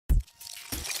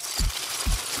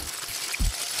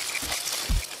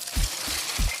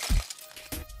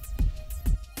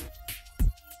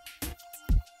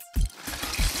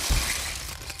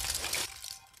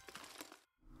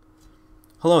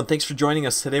Hello and thanks for joining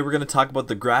us. Today we're going to talk about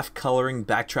the graph coloring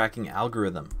backtracking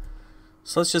algorithm.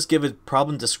 So let's just give a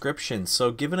problem description. So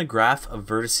given a graph of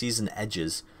vertices and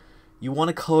edges, you want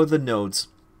to color the nodes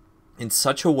in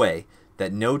such a way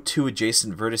that no two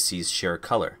adjacent vertices share a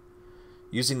color,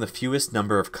 using the fewest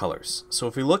number of colors. So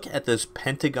if we look at this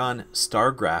pentagon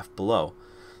star graph below,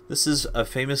 this is a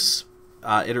famous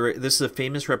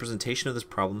representation of this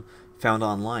problem found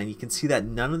online. You can see that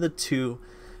none of the two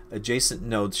adjacent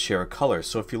nodes share a color.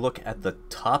 So if you look at the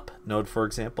top node, for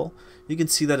example, you can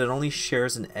see that it only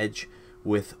shares an edge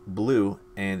with blue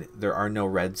and there are no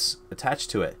reds attached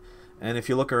to it. And if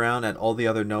you look around at all the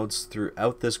other nodes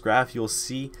throughout this graph, you'll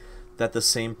see that the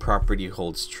same property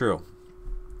holds true.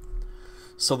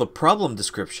 So the problem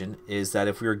description is that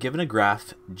if we are given a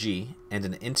graph G and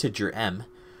an integer m,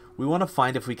 we want to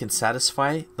find if we can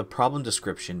satisfy the problem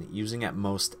description using at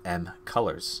most m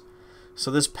colors. So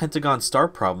this pentagon star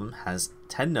problem has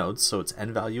 10 nodes, so its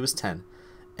n value is 10,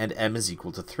 and m is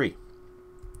equal to 3.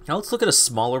 Now let's look at a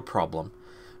smaller problem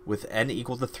with n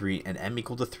equal to 3 and m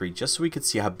equal to 3, just so we could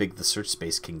see how big the search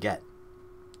space can get.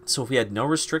 So if we had no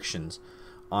restrictions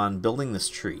on building this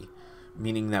tree,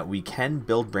 meaning that we can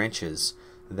build branches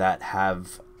that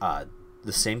have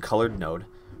the same colored node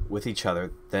with each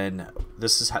other, then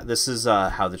this is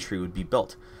how the tree would be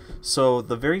built. So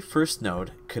the very first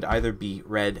node could either be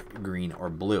red, green, or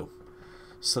blue.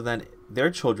 So then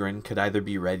their children could either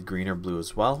be red, green, or blue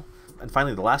as well. And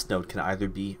finally the last node can either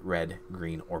be red,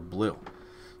 green, or blue.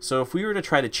 So if we were to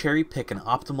try to cherry pick an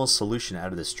optimal solution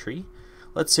out of this tree,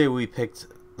 let's say we picked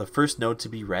the first node to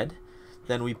be red,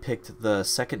 then we picked the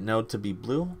second node to be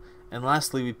blue, and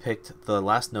lastly we picked the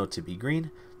last node to be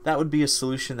green, that would be a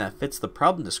solution that fits the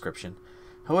problem description.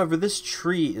 However, this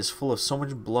tree is full of so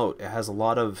much bloat. It has a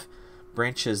lot of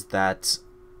branches that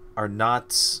are not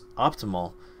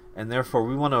optimal, and therefore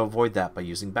we want to avoid that by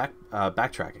using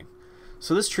backtracking.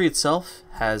 So this tree itself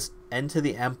has n to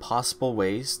the m possible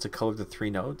ways to color the three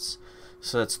nodes.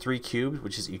 So that's 3 cubed,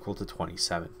 which is equal to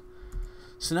 27.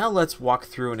 So now let's walk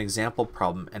through an example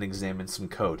problem and examine some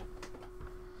code.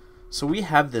 So we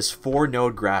have this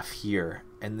 4-node graph here,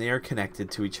 and they are connected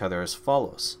to each other as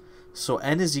follows. So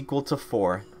n is equal to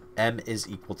 4, m is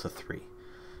equal to 3.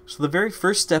 So the very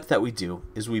first step that we do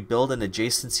is we build an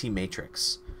adjacency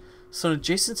matrix. So an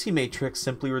adjacency matrix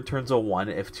simply returns a 1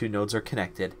 if two nodes are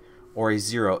connected, or a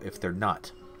 0 if they're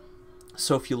not.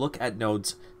 So if you look at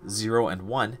nodes 0 and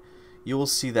 1, you will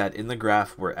see that in the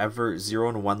graph wherever 0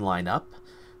 and 1 line up,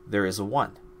 there is a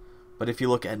 1. But if you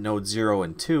look at nodes 0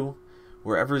 and 2,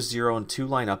 wherever 0 and 2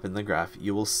 line up in the graph,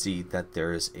 you will see that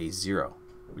there is a 0,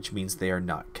 which means they are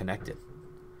not connected.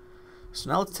 So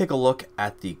now let's take a look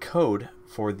at the code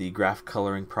for the graph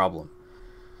coloring problem.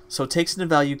 So it takes in a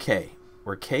value k,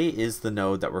 where k is the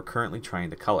node that we're currently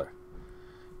trying to color.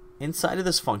 Inside of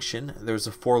this function, there's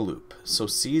a for loop, so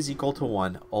c is equal to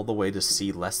 1 all the way to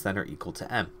c less than or equal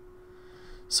to m.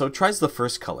 So it tries the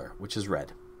first color, which is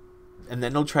red, and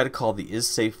then it'll try to call the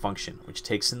isSafe function, which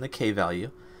takes in the k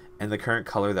value and the current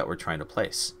color that we're trying to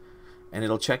place. And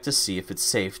it'll check to see if it's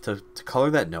safe to color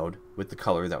that node with the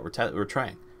color that we're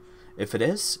trying. If it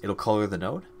is, it'll color the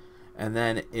node, and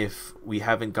then if we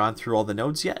haven't gone through all the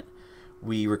nodes yet,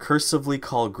 we recursively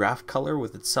call graph color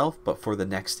with itself, but for the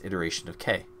next iteration of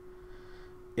k.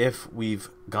 If we've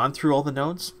gone through all the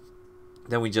nodes,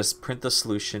 then we just print the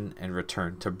solution and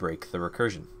return to break the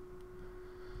recursion.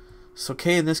 So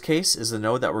k in this case is the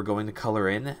node that we're going to color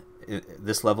in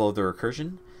this level of the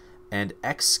recursion, and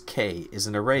xk is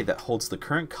an array that holds the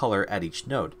current color at each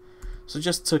node. So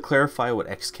just to clarify what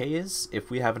xk is, if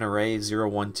we have an array 0,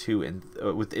 1, 2 and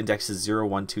with indexes 0,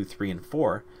 1, 2, 3, and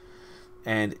 4,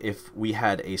 and if we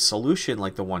had a solution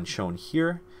like the one shown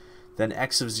here, then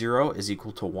x of 0 is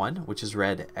equal to 1, which is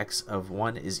red, x of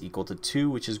 1 is equal to 2,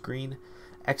 which is green,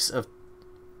 x of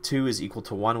 2 is equal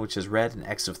to 1, which is red, and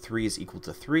x of 3 is equal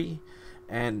to 3,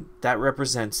 and that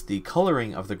represents the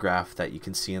coloring of the graph that you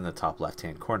can see in the top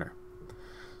left-hand corner.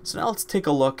 So now let's take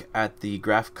a look at the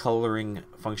graph coloring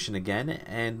function again,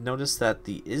 and notice that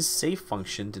the isSafe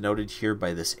function, denoted here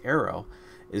by this arrow,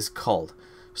 is called.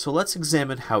 So let's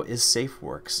examine how isSafe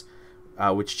works,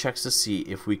 which checks to see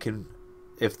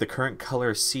if the current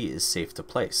color C is safe to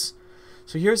place.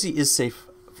 So here's the isSafe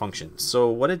function.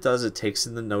 So what it does, it takes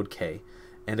in the node k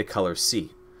and a color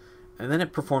C, and then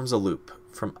it performs a loop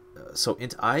from so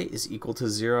int I is equal to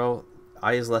 0,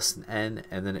 I is less than n,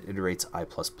 and then it iterates I++.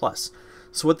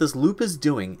 So what this loop is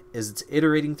doing is it's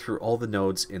iterating through all the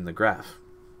nodes in the graph.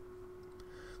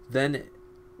 Then,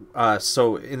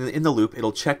 so in the loop,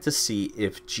 it'll check to see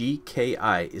if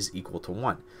gki is equal to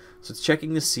 1. So it's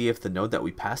checking to see if the node that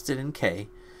we passed it in k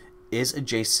is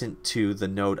adjacent to the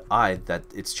node I that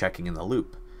it's checking in the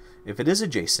loop. If it is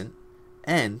adjacent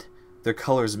and their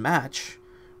colors match,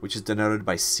 which is denoted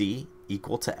by C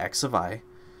equal to X of I,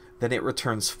 then it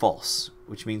returns false,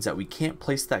 which means that we can't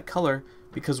place that color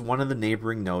because one of the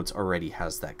neighboring nodes already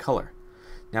has that color.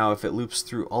 Now if it loops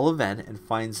through all of N and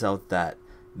finds out that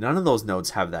none of those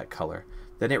nodes have that color,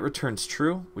 then it returns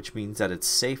true, which means that it's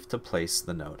safe to place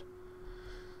the node.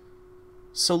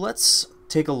 So let's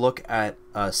take a look at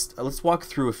let's walk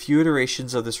through a few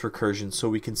iterations of this recursion so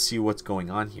we can see what's going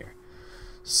on here.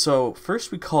 So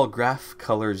first we call graph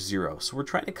color 0. So we're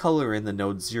trying to color in the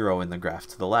node 0 in the graph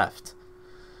to the left.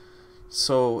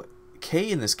 So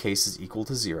k in this case is equal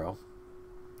to 0,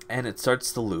 and it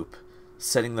starts the loop,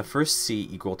 setting the first C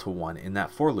equal to 1 in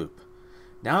that for loop.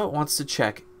 Now it wants to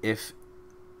check if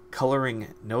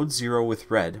coloring node 0 with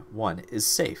red 1 is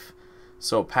safe.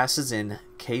 So it passes in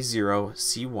k0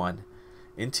 c1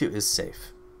 into is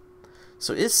safe.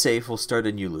 So is safe will start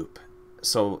a new loop.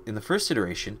 So in the first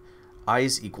iteration, I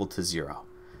is equal to 0.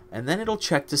 And then it'll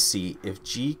check to see if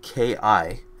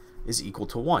gki is equal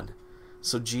to 1.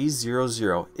 So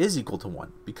g00 is equal to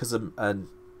 1 because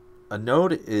a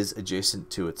node is adjacent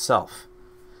to itself.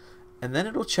 And then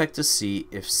it'll check to see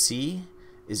if c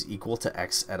is equal to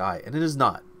x at I. And it is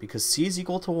not, because c is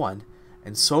equal to 1.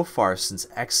 And so far, since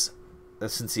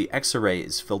the x array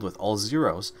is filled with all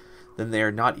zeros, then they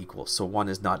are not equal. So 1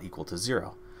 is not equal to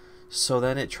 0. So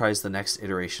then it tries the next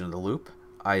iteration of the loop,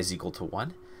 I is equal to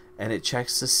 1, and it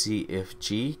checks to see if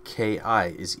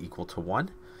gki is equal to 1,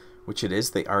 which it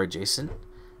is, they are adjacent.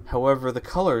 However, the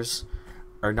colors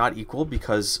are not equal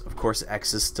because, of course,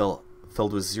 x is still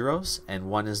filled with zeros, and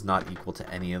 1 is not equal to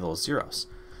any of those zeros.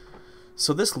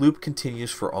 So this loop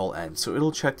continues for all n. So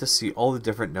it'll check to see all the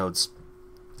different nodes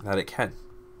that it can.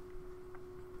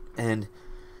 And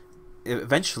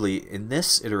eventually, in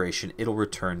this iteration, it'll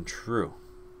return true.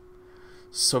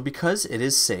 So because it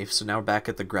is safe, so now we're back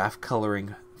at the graph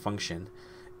coloring function,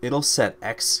 it'll set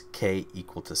xk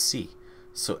equal to c.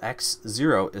 So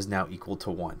x0 is now equal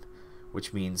to 1,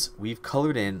 which means we've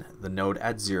colored in the node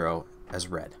at 0 as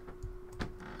red.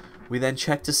 We then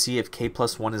check to see if k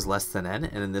plus 1 is less than n,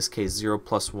 and in this case 0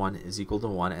 plus 1 is equal to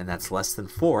 1, and that's less than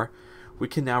 4. We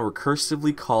can now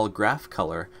recursively call graph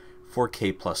color for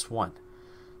k plus 1.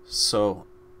 So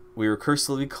we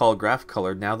recursively call graph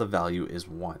color, now the value is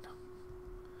 1.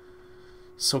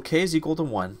 So k is equal to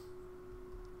 1,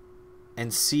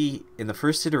 and c in the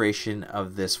first iteration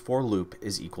of this for loop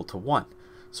is equal to 1.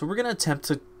 So we're going to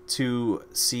attempt to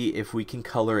see if we can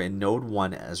color in node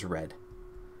 1 as red.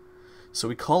 So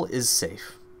we call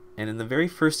isSafe, and in the very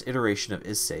first iteration of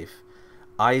isSafe,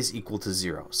 I is equal to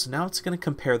 0. So now it's going to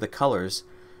compare the colors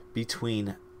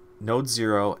between node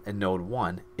 0 and node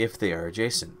 1 if they are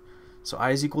adjacent. So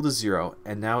I is equal to 0,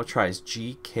 and now it tries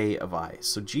gk of I.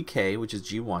 So gk, which is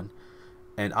g1,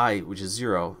 and I, which is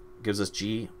 0, gives us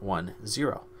g1,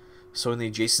 0. So in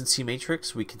the adjacency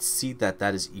matrix, we can see that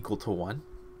that is equal to 1.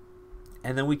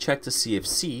 And then we check to see if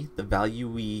c, the value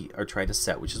we are trying to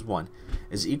set, which is 1,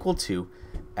 is equal to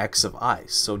x of I,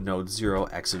 so node 0,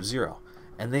 x of 0.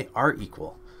 And they are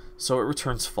equal. So it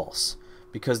returns false,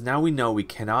 because now we know we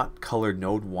cannot color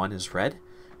node 1 as red,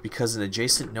 because an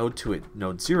adjacent node to it,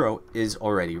 node 0, is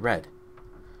already red.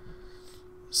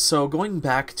 So going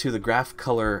back to the graph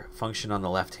color function on the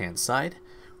left hand side,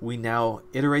 we now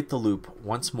iterate the loop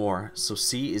once more, so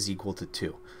c is equal to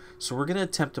 2. So we're going to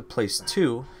attempt to place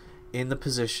 2 in the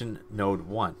position node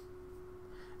 1.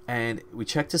 And we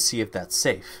check to see if that's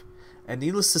safe. And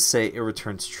needless to say, it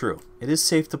returns true. It is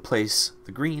safe to place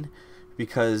the green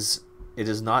because it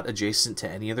is not adjacent to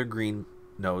any other green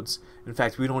nodes. In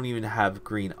fact, we don't even have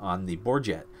green on the board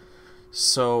yet.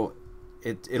 So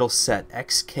it'll set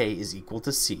xk is equal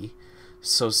to c.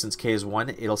 So since k is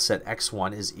 1, it'll set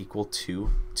x1 is equal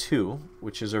to 2,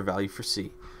 which is our value for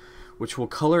c, which will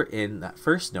color in that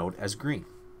first node as green.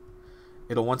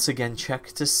 It'll once again check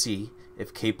to see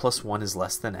if k plus 1 is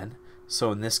less than n.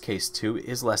 So in this case 2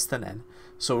 is less than n.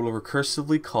 So it will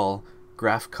recursively call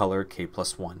graph color k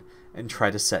plus 1 and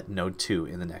try to set node 2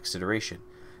 in the next iteration.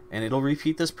 And it'll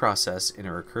repeat this process in a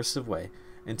recursive way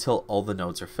until all the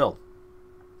nodes are filled.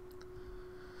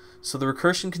 So the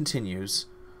recursion continues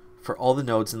for all the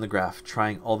nodes in the graph,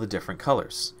 trying all the different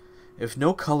colors. If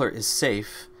no color is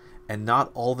safe and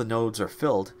not all the nodes are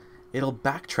filled, it'll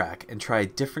backtrack and try a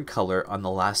different color on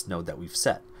the last node that we've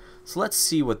set. So let's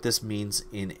see what this means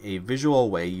in a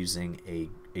visual way using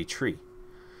a tree.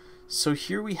 So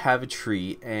here we have a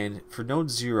tree, and for node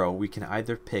 0 we can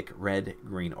either pick red,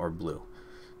 green, or blue.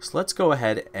 So let's go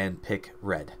ahead and pick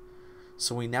red.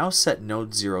 So we now set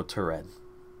node 0 to red.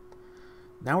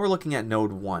 Now we're looking at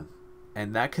node 1,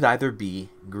 and that could either be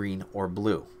green or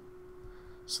blue.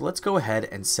 So let's go ahead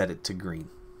and set it to green.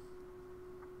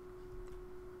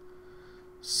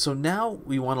 So now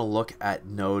we want to look at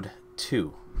node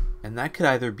 2, and that could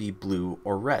either be blue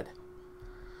or red.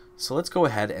 So let's go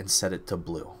ahead and set it to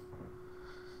blue.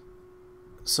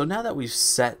 So now that we've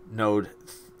set node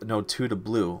 2 to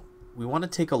blue, we want to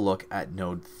take a look at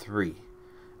node 3.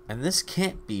 And this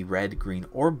can't be red, green,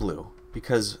 or blue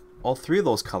because all three of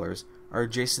those colors are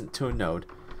adjacent to a node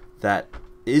that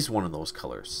is one of those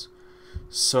colors.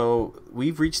 So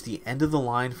we've reached the end of the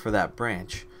line for that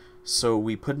branch. So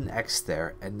we put an X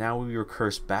there, and now we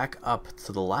recurse back up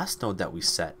to the last node that we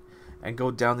set and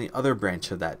go down the other branch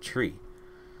of that tree.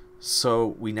 So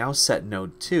we now set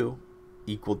node 2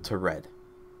 equal to red.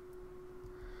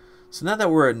 So now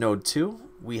that we're at node 2,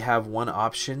 we have one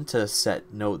option to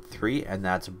set node 3, and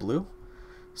that's blue.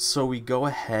 So we go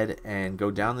ahead and go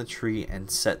down the tree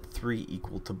and set 3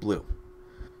 equal to blue.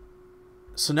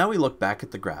 So now we look back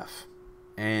at the graph,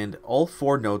 and all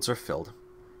 4 nodes are filled,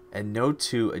 and node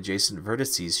 2 adjacent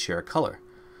vertices share a color.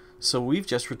 So we've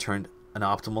just returned an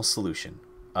optimal solution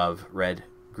of red,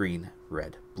 green,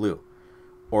 red, blue.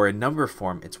 Or in number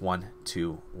form, it's 1,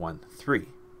 2, 1, 3.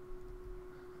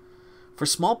 For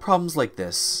small problems like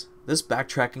this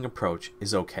backtracking approach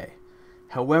is okay.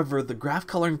 However, the graph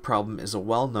coloring problem is a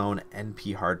well-known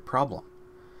NP-hard problem.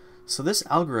 So this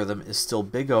algorithm is still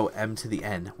big O m to the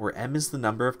n, where m is the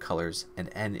number of colors and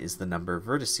n is the number of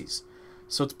vertices.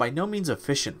 So it's by no means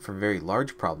efficient for very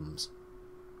large problems,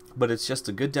 but it's just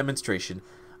a good demonstration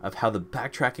of how the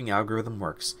backtracking algorithm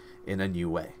works in a new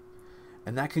way.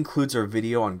 And that concludes our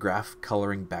video on graph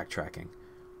coloring backtracking.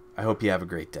 I hope you have a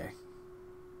great day.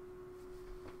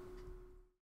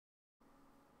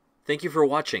 Thank you for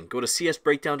watching. Go to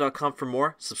csbreakdown.com for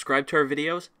more, subscribe to our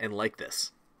videos, and like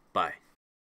this. Bye.